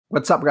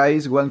What's up,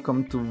 guys?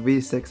 Welcome to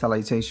this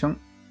Textualization.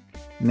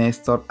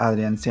 Nestor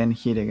Adriansen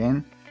here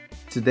again.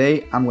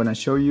 Today I'm going to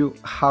show you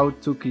how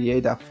to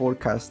create a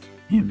forecast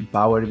in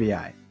Power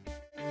BI.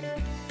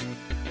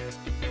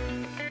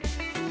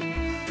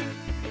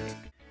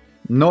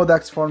 No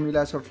DAX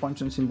formulas or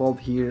functions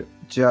involved here,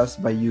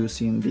 just by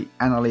using the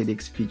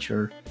analytics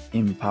feature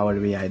in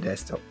Power BI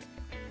Desktop.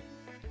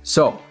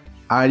 So,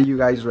 are you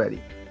guys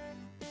ready?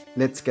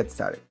 Let's get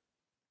started.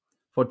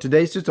 For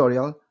today's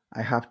tutorial,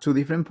 I have two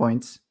different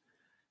points.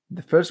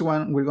 The first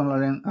one, we're going to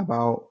learn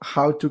about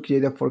how to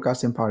create a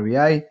forecast in Power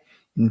BI.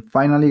 And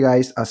finally,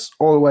 guys, as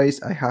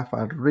always, I have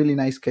a really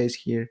nice case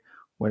here.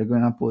 We're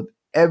going to put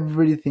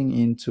everything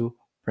into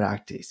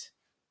practice.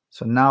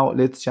 So now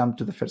let's jump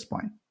to the first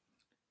point.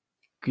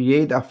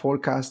 Create a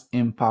forecast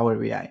in Power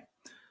BI.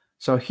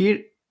 So here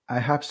I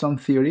have some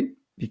theory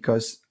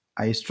because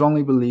I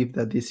strongly believe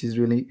that this is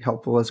really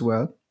helpful as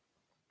well.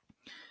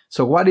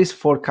 So what is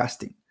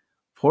forecasting?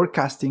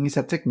 Forecasting is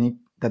a technique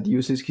that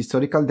uses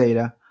historical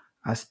data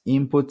as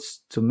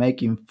inputs to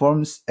make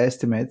informed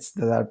estimates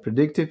that are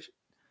predictive,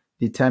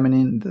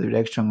 determining the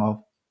direction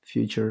of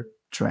future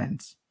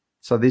trends.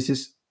 So this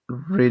is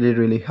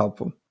really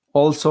helpful.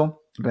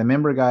 Also,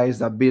 remember, guys,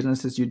 that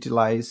businesses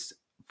utilize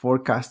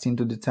forecasting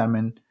to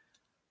determine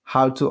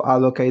how to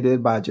allocate their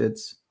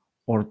budgets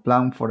or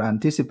plan for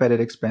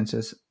anticipated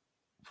expenses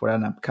for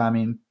an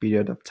upcoming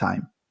period of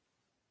time.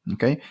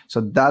 Okay,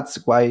 so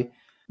that's why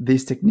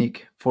this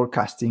technique,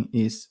 forecasting,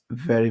 is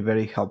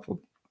very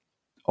helpful.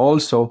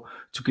 Also,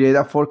 to create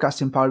a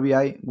forecast in Power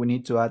BI, we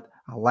need to add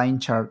a line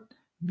chart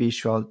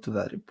visual to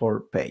the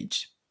report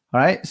page. All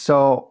right,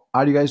 so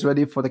are you guys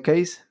ready for the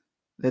case?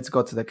 Let's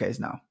go to the case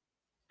now.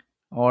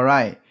 All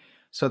right,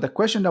 so the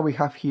question that we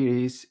have here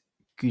is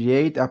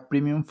create a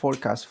premium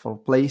forecast for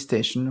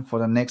PlayStation for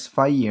the next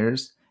 5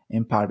 years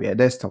in Power BI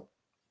Desktop.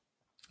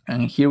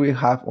 And here we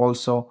have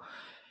also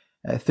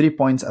 3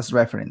 points as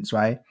reference,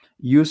 right?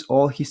 Use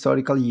all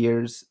historical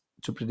years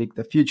to predict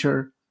the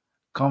future.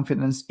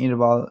 Confidence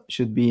interval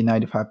should be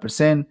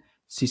 95%.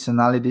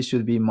 Seasonality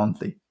should be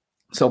monthly.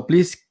 So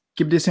please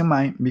keep this in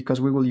mind because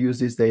we will use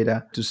this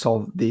data to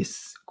solve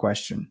this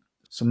question.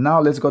 So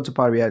now let's go to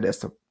Power BI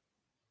Desktop.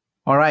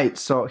 All right,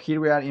 so here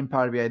we are in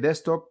Power BI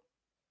Desktop.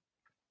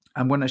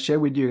 I'm going to share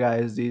with you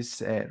guys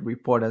this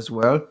report as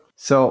well.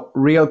 So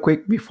real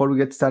quick, before we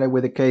get started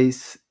with the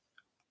case,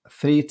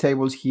 3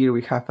 tables here.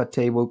 We have a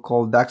table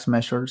called DAX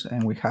measures,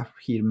 and we have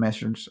here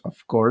measures,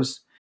 of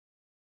course.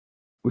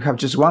 We have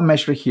just one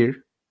measure here,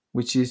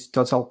 which is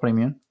total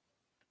premium.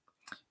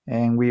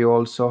 And we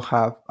also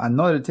have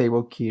another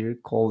table here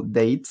called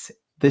dates.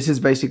 This is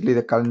basically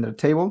the calendar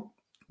table.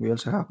 We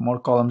also have more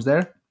columns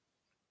there.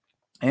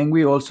 And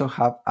we also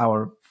have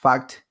our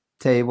fact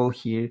table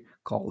here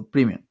called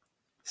premium.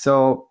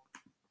 So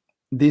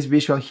this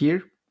visual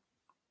here,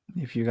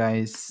 if you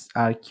guys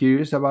are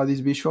curious about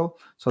this visual,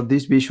 so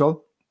this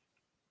visual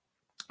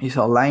is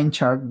a line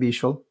chart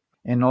visual.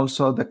 And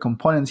also the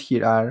components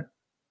here are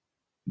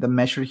the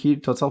measure here,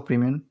 total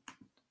premium,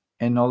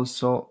 and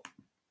also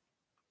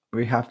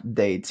we have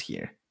dates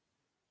here,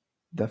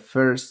 the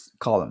first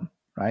column,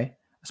 right,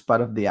 as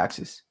part of the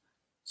axis.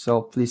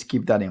 So please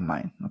keep that in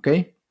mind,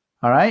 okay?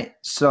 All right,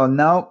 so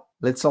now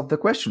let's solve the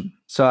question.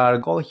 So our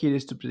goal here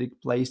is to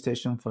predict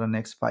PlayStation for the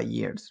next 5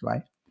 years,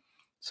 right?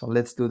 So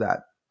let's do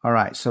that. All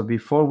right, so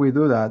before we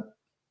do that,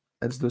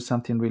 let's do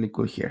something really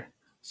cool here.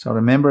 So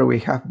remember, we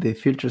have the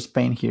filters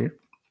pane here.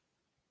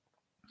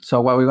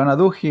 So what we're gonna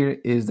do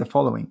here is the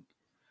following.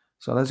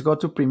 So let's go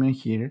to premium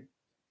here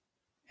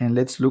and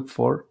let's look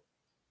for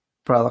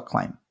product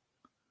line.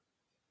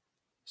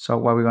 So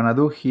what we're gonna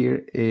do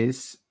here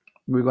is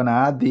we're gonna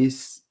add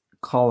this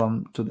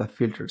column to the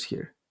filters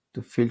here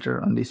to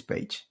filter on this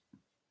page.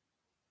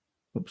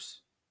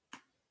 Oops.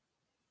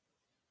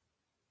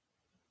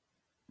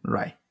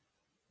 Right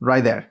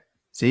there.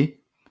 See?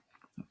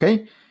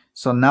 Okay.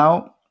 So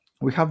now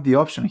we have the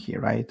option here,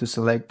 right, to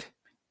select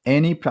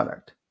any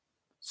product.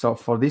 So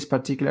for this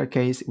particular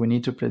case, we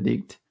need to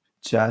predict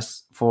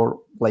just for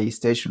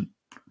PlayStation.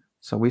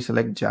 So we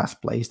select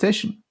just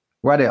PlayStation.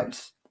 What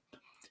else?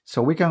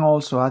 So we can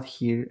also add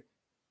here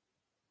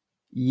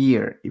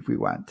year if we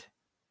want.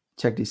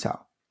 Check this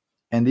out.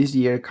 And this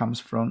year comes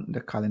from the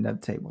calendar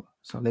table.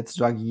 So let's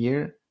drag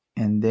year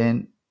and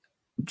then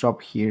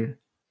drop here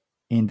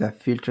in the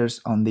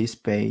filters on this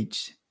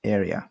page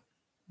area.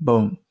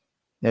 Boom.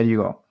 There you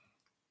go.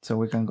 So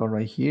we can go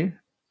right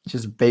here,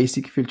 just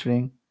basic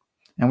filtering.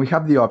 And we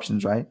have the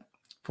options, right?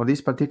 For this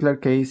particular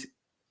case,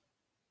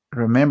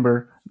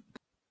 remember,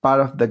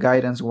 part of the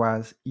guidance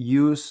was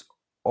use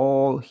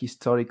all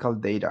historical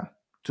data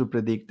to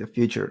predict the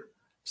future.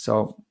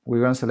 So we're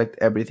going to select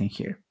everything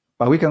here.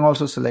 But we can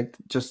also select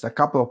just a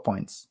couple of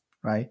points,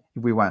 right?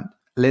 If we want.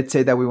 Let's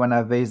say that we want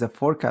to base the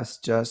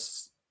forecast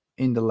just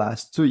in the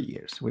last 2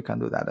 years. We can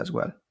do that as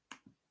well,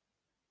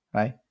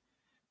 right?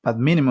 But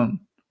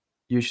minimum,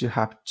 you should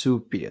have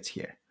 2 periods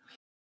here.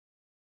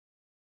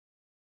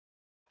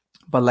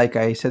 But like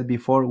I said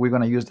before, we're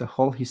going to use the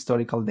whole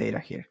historical data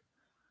here.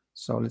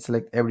 So let's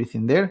select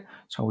everything there.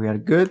 So we are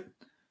good.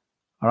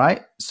 All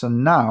right, so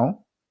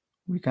now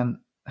we can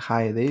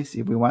hide this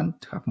if we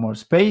want to have more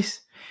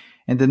space.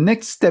 And the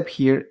next step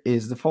here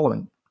is the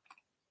following.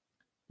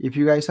 If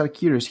you guys are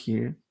curious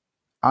here,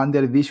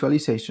 under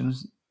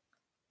visualizations,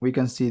 we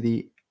can see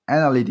the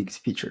analytics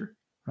feature,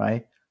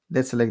 right?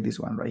 Let's select this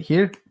one right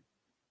here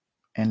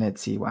and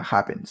let's see what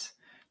happens.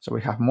 So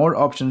we have more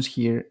options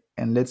here,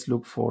 and let's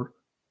look for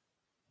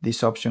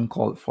this option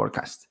called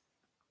forecast.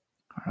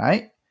 All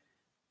right,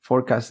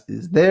 forecast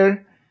is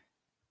there.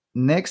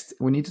 Next,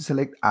 we need to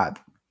select add.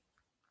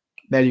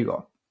 There you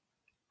go.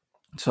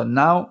 So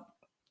now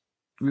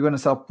we're going to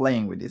start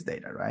playing with this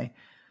data, right?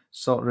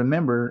 So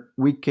remember,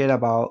 we care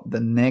about the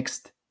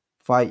next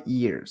 5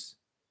 years.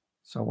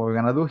 So what we're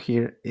going to do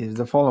here is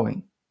the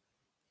following.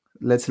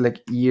 Let's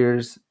select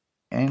years,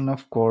 and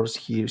of course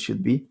here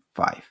should be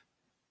 5.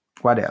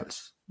 What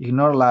else?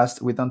 Ignore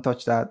last, we don't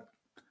touch that.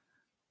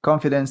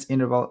 Confidence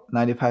interval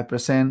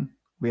 95%,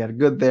 we are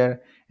good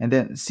there. And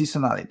then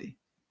seasonality.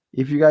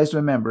 If you guys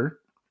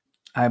remember,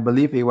 I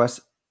believe it was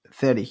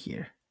 30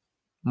 here,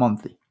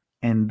 monthly.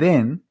 And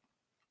then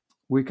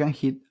we can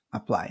hit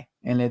apply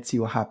and let's see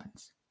what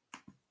happens.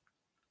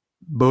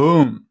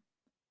 Boom,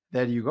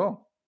 there you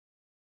go.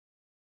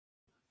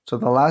 So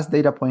the last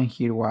data point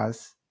here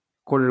was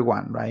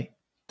Q1, right?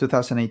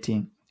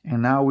 2018.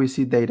 And now we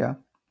see data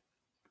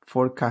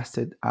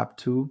forecasted up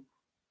to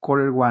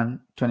Q1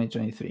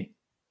 2023.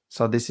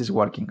 So this is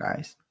working,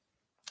 guys.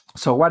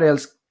 So what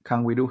else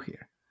can we do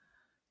here?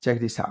 Check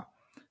this out.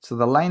 So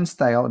the line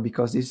style,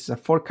 because this is a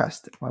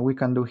forecast, what we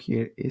can do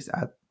here is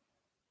add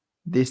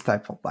this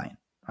type of line,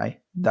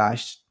 right?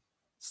 Dash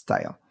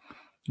style.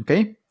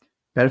 Okay,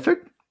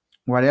 perfect.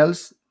 What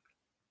else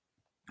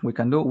we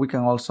can do? We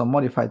can also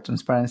modify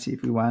transparency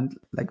if we want,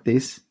 like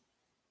this.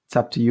 It's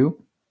up to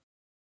you.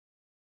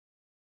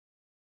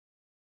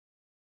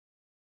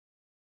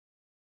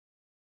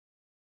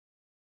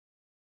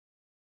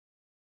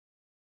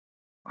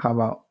 How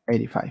about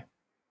 85?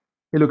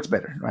 It looks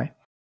better, right?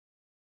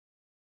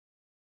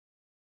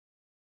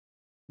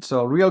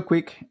 So real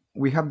quick,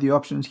 we have the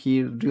options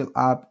here, drill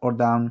up or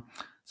down.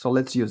 So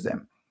let's use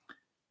them.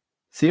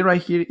 See right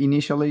here,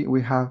 initially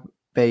we have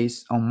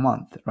based on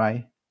month,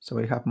 right? So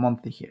we have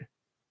monthly here.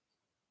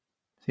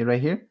 See right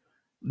here?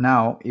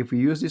 Now, if we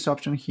use this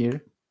option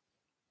here,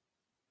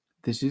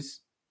 this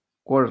is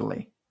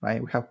quarterly,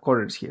 right? We have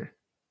quarters here.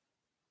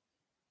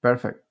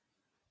 Perfect.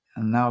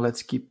 And now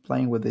let's keep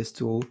playing with this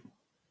tool.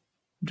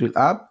 Drill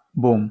up,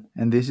 boom,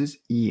 and this is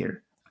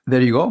year.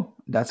 There you go.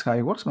 That's how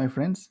it works, my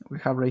friends. We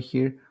have right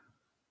here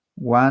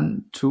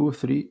 1, 2,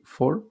 3,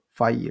 4,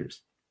 5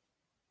 years.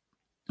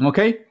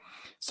 Okay,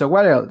 so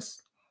what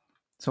else?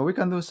 So we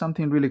can do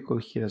something really cool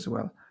here as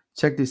well.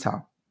 Check this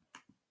out.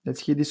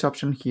 Let's hit this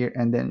option here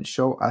and then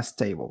show as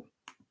table.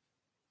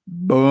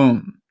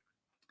 Boom.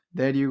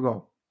 There you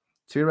go.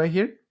 See right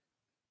here?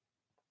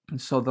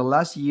 So the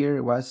last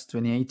year was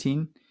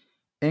 2018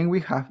 and we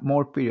have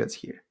more periods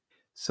here.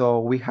 So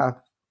we have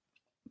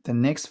the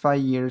next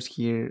 5 years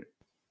here.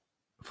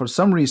 For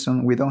some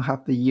reason, we don't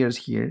have the years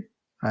here,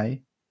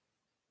 right?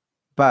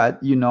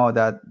 But you know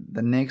that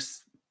the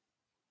next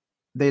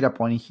data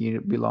point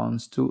here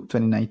belongs to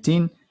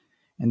 2019.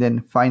 And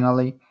then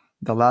finally,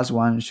 the last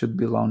one should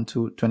belong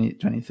to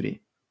 2023,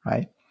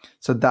 right?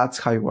 So that's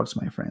how it works,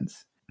 my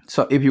friends.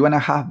 So if you want to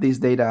have this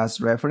data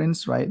as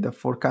reference, right, the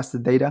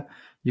forecasted data,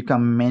 you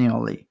can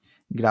manually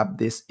grab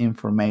this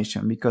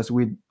information because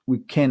we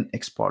can't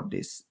export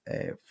these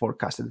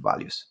forecasted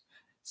values.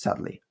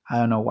 Sadly, I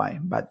don't know why,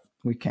 but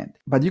we can't.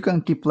 But you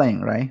can keep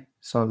playing, right?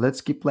 So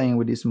let's keep playing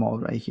with this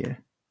mode right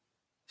here.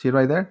 See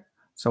right there?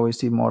 So we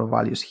see more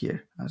values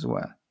here as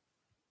well.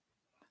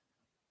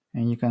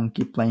 And you can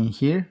keep playing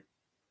here.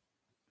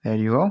 There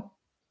you go.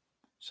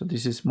 So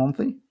this is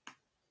monthly,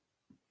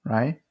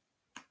 right?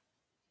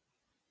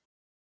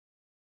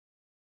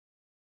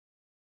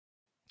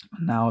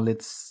 Now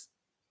let's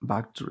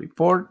back to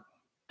report.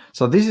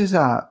 So this is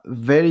a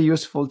very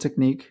useful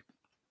technique.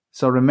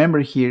 So remember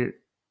here,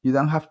 you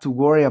don't have to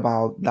worry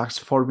about DAX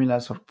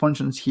formulas or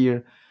functions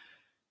here.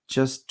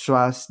 Just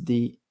trust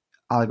the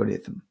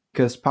algorithm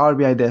because Power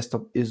BI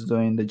Desktop is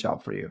doing the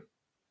job for you.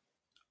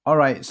 All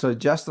right, so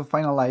just to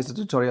finalize the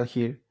tutorial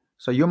here.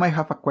 So you might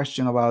have a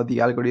question about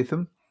the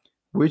algorithm.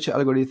 Which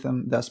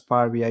algorithm does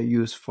Power BI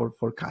use for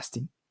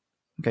forecasting?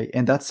 Okay,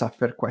 and that's a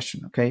fair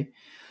question, okay?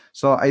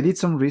 So I did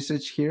some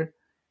research here,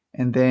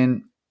 and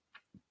then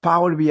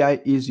Power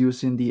BI is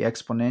using the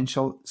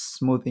exponential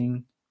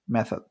smoothing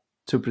method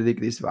to predict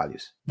these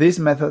values. This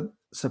method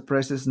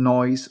suppresses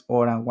noise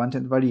or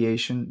unwanted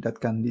variation that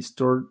can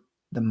distort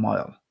the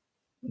model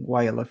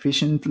while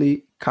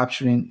efficiently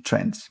capturing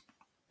trends.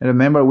 And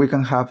remember, we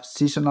can have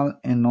seasonal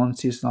and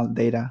non-seasonal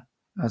data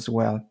as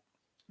well.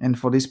 And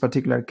for this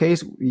particular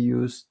case, we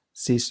use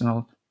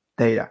seasonal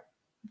data.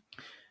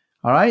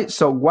 All right,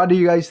 so what do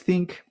you guys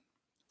think?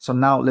 So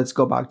now let's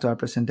go back to our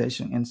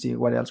presentation and see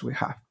what else we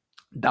have.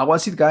 That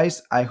was it,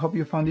 guys. I hope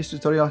you found this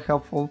tutorial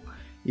helpful.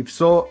 If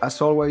so,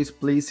 as always,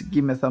 please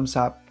give me a thumbs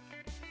up,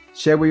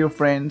 share with your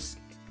friends,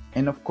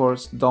 and of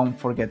course, don't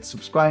forget to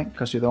subscribe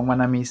because you don't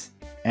want to miss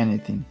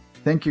anything.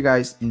 Thank you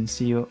guys and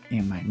see you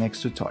in my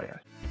next tutorial.